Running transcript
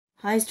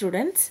Hi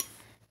students,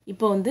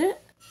 இப்போ வந்து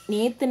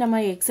நேத்து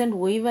நம்ம x and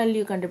y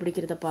value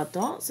கண்டுபிடிக்கிறத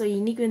பார்த்தோம். ஸோ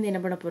இன்னைக்கு வந்து என்ன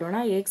பண்ண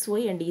போறோம்னா x,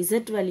 y and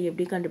z value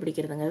எப்படி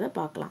கண்டுபிடிக்கிறதுங்கிறத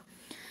பார்க்கலாம்.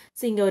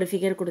 ஸோ இங்கே ஒரு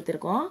ஃபிகர்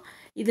கொடுத்துருக்கோம்.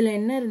 இதில்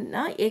என்ன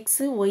இருந்தா x,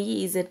 y,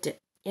 z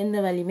எந்த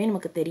வேல்யூமே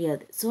நமக்கு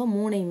தெரியாது. ஸோ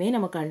மூணையுமே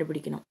நம்ம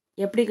கண்டுபிடிக்கணும்.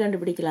 எப்படி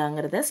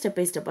கண்டுபிடிக்கலாங்கிறத ஸ்டெப்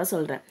பை ஸ்டெப்பாக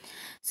சொல்கிறேன்.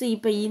 ஸோ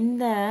இப்போ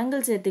இந்த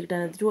ஆங்கிள்ஸ்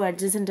எடுத்துக்கிட்டேன், 2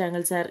 adjacent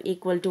angles are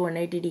equal to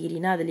 180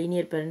 டிகிரினா அது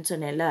லீனியர் பேர்னு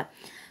சொன்னேன்ல.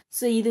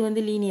 ஸோ இது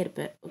வந்து லீனியர்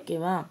பேர்,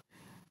 ஓகேவா?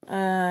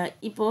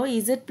 இப்போது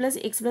z +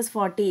 x +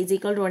 40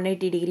 =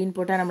 180 டிகிரின்னு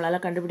போட்டால்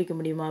நம்மளால் கண்டுபிடிக்க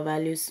முடியுமா?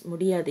 வேல்யூஸ்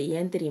முடியாது.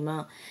 ஏன் தெரியுமா?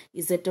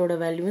 z-ஓட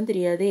வேல்யூவும்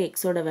தெரியாது,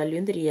 x-ஓட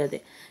வேல்யூவும் தெரியாது.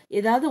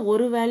 ஏதாவது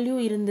ஒரு வேல்யூ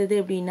இருந்தது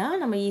அப்படின்னா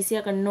நம்ம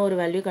ஈஸியாக இன்னொரு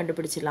வேல்யூ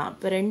கண்டுபிடிச்சிடலாம்.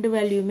 இப்போ ரெண்டு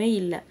வேல்யூமே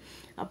இல்லை,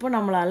 அப்போ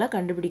நம்மளால்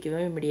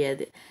கண்டுபிடிக்கவே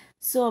முடியாது.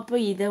 ஸோ அப்போ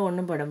இதை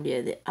ஒன்றும் பண்ண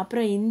முடியாது.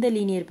 அப்புறம் இந்த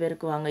லீனியர்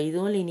பேருக்கு வாங்க,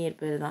 இதுவும்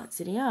லீனியர் பேர் தான்,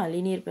 சரியா?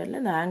 லீனியர்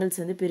பேரில் இந்த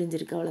ஆங்கிள்ஸ் வந்து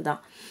பிரிஞ்சிருக்கு,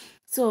 அவ்வளோதான்.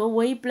 ஸோ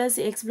y +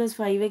 x +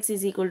 5x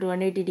 =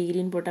 180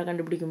 டிகிரின்னு போட்டால்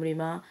கண்டுபிடிக்க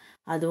முடியுமா?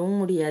 அதுவும்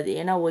முடியாது.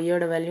 ஏன்னா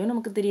ஒய்யோட வேல்யூவும்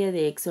நமக்கு தெரியாது,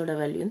 எக்ஸோட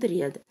வேல்யூவும்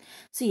தெரியாது.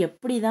 ஸோ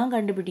எப்படி தான்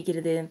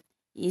கண்டுபிடிக்கிறது?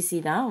 ஈஸி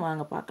தான்,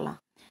 வாங்க பார்க்கலாம்.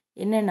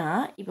 என்னென்னா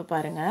இப்போ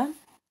பாருங்கள்,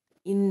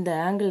 இந்த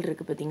ஆங்கிள்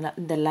இருக்குது பார்த்தீங்களா?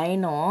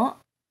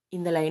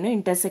 இந்த லைனும்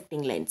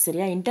இன்டர்செக்டிங் லைன்,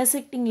 சரியா?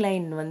 இன்டர்செக்டிங்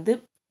லைன் வந்து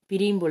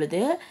பிரியும் பொழுது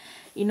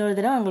இன்னொரு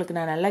தடவை உங்களுக்கு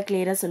நான் நல்லா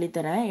கிளியராக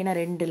சொல்லித்தரேன். ஏன்னா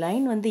ரெண்டு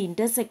லைன் வந்து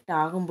இன்டர்செக்ட்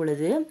ஆகும்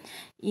பொழுது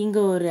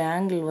இங்கே ஒரு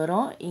ஆங்கிள்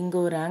வரும், இங்கே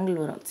ஒரு ஆங்கிள்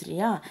வரும்,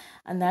 சரியா?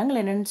 அந்த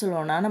ஆங்கிள் என்னென்னு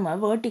சொல்லுவோம்னா நம்ம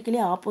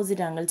வேர்ட்டிக்கலி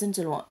ஆப்போசிட் ஆங்கிள்ஸ்ன்னு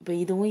சொல்லுவோம். இப்போ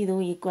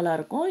இதுவும் ஈக்குவலாக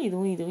இருக்கும்,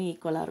 இதுவும்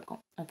ஈக்குவலாக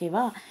இருக்கும்,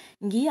 ஓகேவா?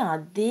 இங்கேயும்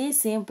அதே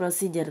சேம்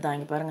ப்ரொசீஜர் தான்.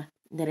 இங்கே பாருங்கள்,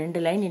 இந்த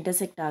ரெண்டு லைன்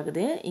இன்டர்செக்ட்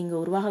ஆகுது, இங்கே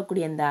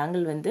உருவாகக்கூடிய இந்த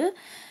ஆங்கிள் வந்து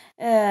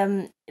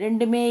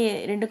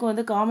ரெண்டுக்கும்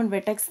வந்து காமன்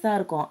வெட்டெக்ஸ் தான்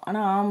இருக்கும்,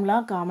 ஆனால்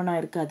ஆம்லாம்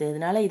காமனாக இருக்காது.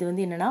 அதனால இது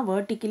வந்து என்னென்னா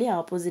வேர்ட்டிக்கலி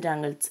ஆப்போசிட்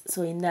ஆங்கிள்ஸ். ஸோ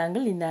இந்த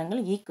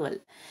angle equal.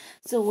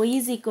 So y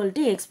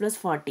 = x +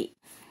 40.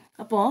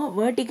 அப்போது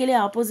vertically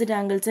opposite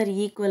angles R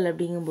equal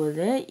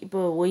அப்படிங்கும்போது இப்போ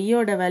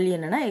ஒய்யோட வேல்யூ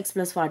என்னென்னா x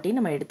 + 40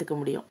 நம்ம எடுத்துக்க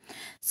முடியும்.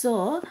 ஸோ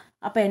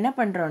அப்போ என்ன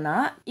பண்ணுறோன்னா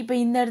இப்போ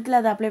இந்த இடத்துல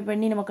அதை அப்ளை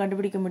பண்ணி நம்ம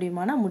கண்டுபிடிக்க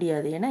முடியுமானா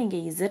முடியாது, ஏன்னா இங்கே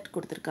z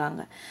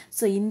கொடுத்துருக்காங்க.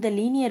 ஸோ இந்த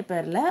லீனியர்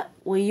பேரில்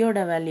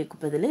ஒய்யோட வேல்யூக்கு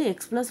பதில்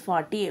x +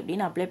 40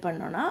 அப்படின்னு அப்ளை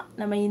பண்ணோன்னா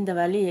நம்ம இந்த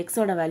வேல்யூ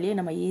எக்ஸோட வேல்யூ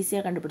நம்ம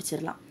ஈஸியாக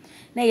கண்டுபிடிச்சிடலாம்.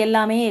 ஏன்னா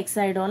எல்லாமே x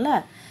ஆகிடும்ல.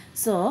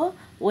 So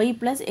y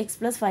 + x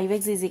 +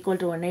 5x =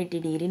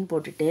 180 டிகிரின்னு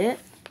போட்டுட்டு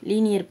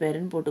லீனியர்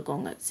பேருன்னு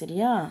போட்டுக்கோங்க,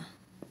 சரியா?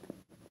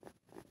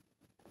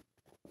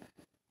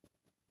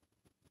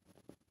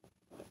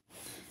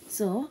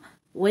 So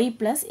y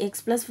 +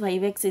 x +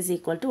 5x =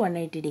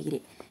 180 degree.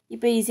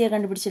 இப்போ ஈஸியாக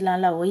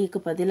கண்டுபிடிச்சிடலாம்ல. ஒய்க்கு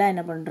பதிலாக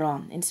என்ன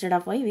பண்ணுறோம்? Instead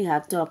of y we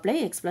have to apply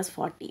x +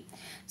 40.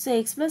 So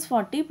x +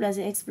 40 +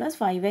 x +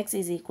 5x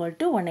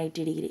 =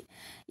 180 degree.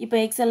 இப்போ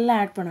x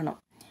எல்லாம் ஆட் பண்ணணும்.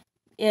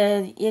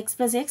 x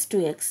 + x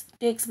 2x,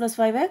 2x +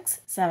 5x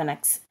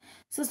 7x.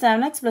 So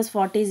 7x +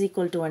 40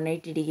 =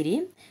 180 degree.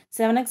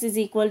 7x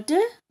 =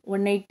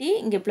 180,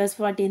 இங்கே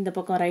 +40 இந்த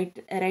பக்கம்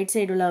ரைட்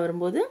சைடு உள்ள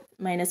வரும்போது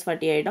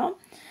 -40 ஆகிடும்.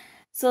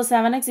 ஸோ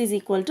 7x =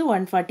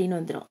 140ன்னு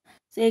வந்துடும்.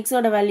 ஸோ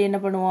எக்ஸோட வேல்யூ என்ன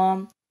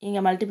பண்ணுவோம்?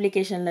 இங்கே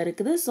மல்டிப்ளிகேஷனில்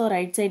இருக்குது, ஸோ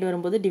ரைட் சைடு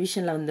வரும்போது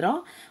டிவிஷனில் வந்துடும்.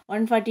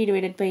 140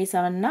 /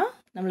 7னா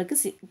நம்மளுக்கு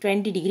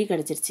 20 டிகிரி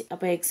கிடச்சிருச்சு.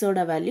 அப்போ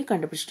எக்ஸோட வேல்யூ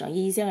கண்டுபிடிச்சிட்டோம்,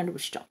 ஈஸியாக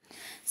கண்டுபிடிச்சிட்டோம்,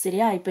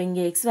 சரியா? இப்போ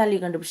இங்கே எக்ஸ் வேல்யூ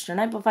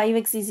கண்டுபிடிச்சிட்டோன்னா இப்போ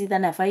 5x ஈஸி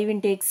தானே.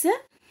 5 × x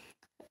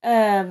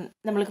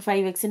நம்மளுக்கு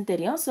 5xன்னு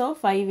தெரியும். So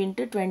 5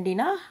 ×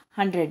 20னா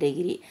 100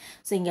 degree.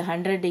 ஸோ இங்கே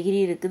 100 டிகிரி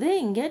இருக்குது,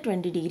 இங்கே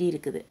 20 டிகிரி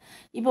இருக்குது.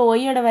 இப்போ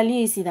ஒய்யோட வேல்யூ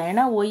ஈஸி தான்,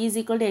 ஏன்னா y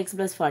 = x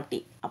 + 40.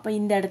 அப்போ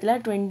இந்த இடத்துல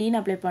 20ன்னு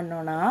அப்ளை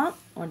பண்ணோன்னா,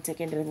 1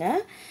 செகண்ட் இருங்க,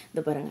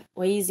 இது பாருங்கள்,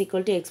 y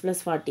 = x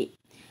 + 40.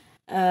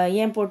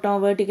 ஏன் போட்டோம்?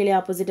 வேர்ட்டிக்கலி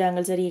ஆப்போசிட்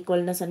ஆங்கிள்ஸ் ஆர்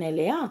ஈக்குவல்னு சொன்னேன்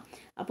இல்லையா?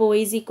 அப்போ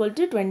y =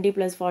 20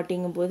 +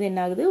 40ங்கும் போது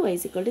என்ன ஆகுது? y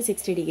 =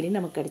 60 டிகிரி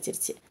நமக்கு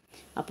கிடச்சிருச்சு.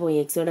 அப்போது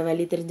எக்ஸோட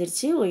வேல்யூ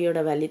தெரிஞ்சிருச்சு, ஒய்யோட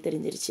வேல்யூ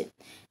தெரிஞ்சிருச்சு.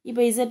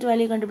 இப்போ z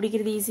வேல்யூ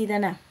கண்டுபிடிக்கிறது ஈஸி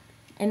தானே.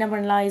 என்ன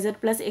பண்ணலாம்? z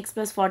 + x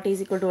 + 40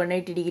 =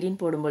 180 டிகிரின்னு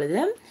போடும்பொழுது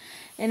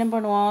என்ன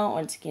பண்ணுவோம்?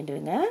 1 செகண்ட்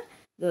இருங்க.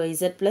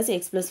 z +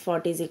 x +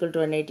 40 =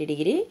 180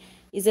 degree.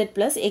 z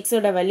 +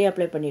 x-ஓட value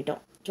apply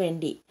பண்ணிட்டோம்,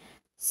 20.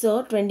 ஸோ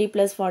 20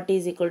 + 40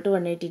 =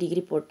 180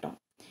 டிகிரி போட்டோம்.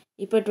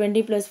 இப்போ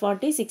 20 +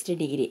 40 60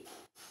 டிகிரி.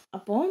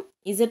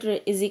 அப்போது z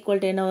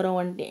என்ன வரும்?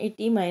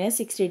 180 -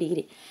 60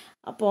 டிகிரி.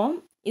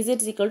 அப்போது z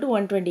 =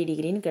 120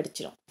 டிகிரின்னு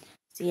கிடச்சிரும்.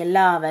 ஸோ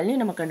எல்லா வேல்யூ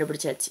நம்ம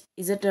கண்டுபிடிச்சாச்சு.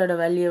 z-ஓட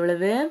வேல்யூ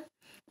எவ்வளவு?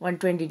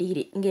 120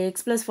 டிகிரி. இங்கே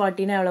x +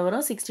 40னா எவ்வளோ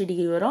வரும்? 60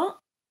 டிகிரி வரும்.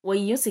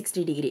 ஒய்யும்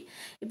 60 டிகிரி.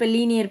 இப்போ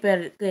லீனியர்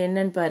பேருக்கு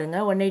என்னன்னு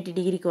பாருங்கள், 180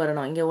 டிகிரிக்கு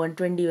வரணும். இங்கே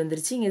 120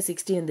 வந்துருச்சு, இங்கே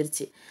 60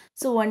 வந்துருச்சு.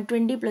 ஸோ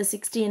 120 +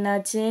 60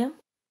 என்னாச்சு?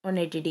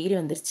 180 டிகிரி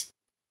வந்துருச்சு.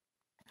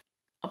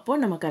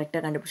 அப்போது நம்ம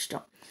கரெக்டாக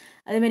கண்டுபிடிச்சிட்டோம்.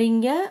 அதேமாதிரி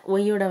இங்கே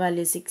ஒய்யோட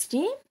வேல்யூ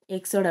 60,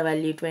 எக்ஸோட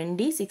value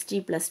 20, 60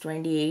 +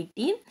 20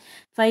 80,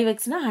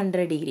 5xனா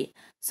 100 degree.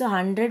 So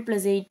 100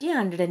 + 80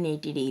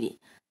 180 degree.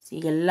 So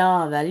எல்லா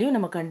வேல்யூ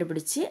நம்ம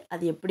கண்டுபிடிச்சி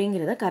அது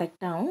எப்படிங்கிறத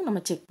கரெக்டாகவும் நம்ம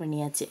செக்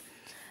பண்ணியாச்சு.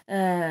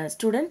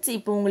 ஸ்டூடெண்ட்ஸ்,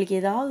 இப்போ உங்களுக்கு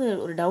ஏதாவது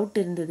ஒரு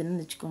டவுட்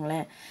இருந்ததுன்னு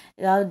வச்சுக்கோங்களேன்,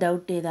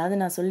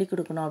 ஏதாவது நான் சொல்லிக்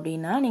கொடுக்கணும்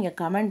அப்படின்னா நீங்கள்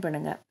கமெண்ட்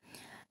பண்ணுங்கள்.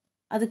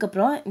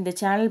 அதுக்கப்புறம் இந்த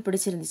சேனல்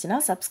பிடிச்சிருந்துச்சுன்னா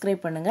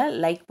சப்ஸ்கிரைப் பண்ணுங்கள்,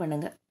 லைக்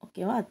பண்ணுங்கள்,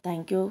 ஓகேவா?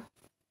 தேங்க்யூ.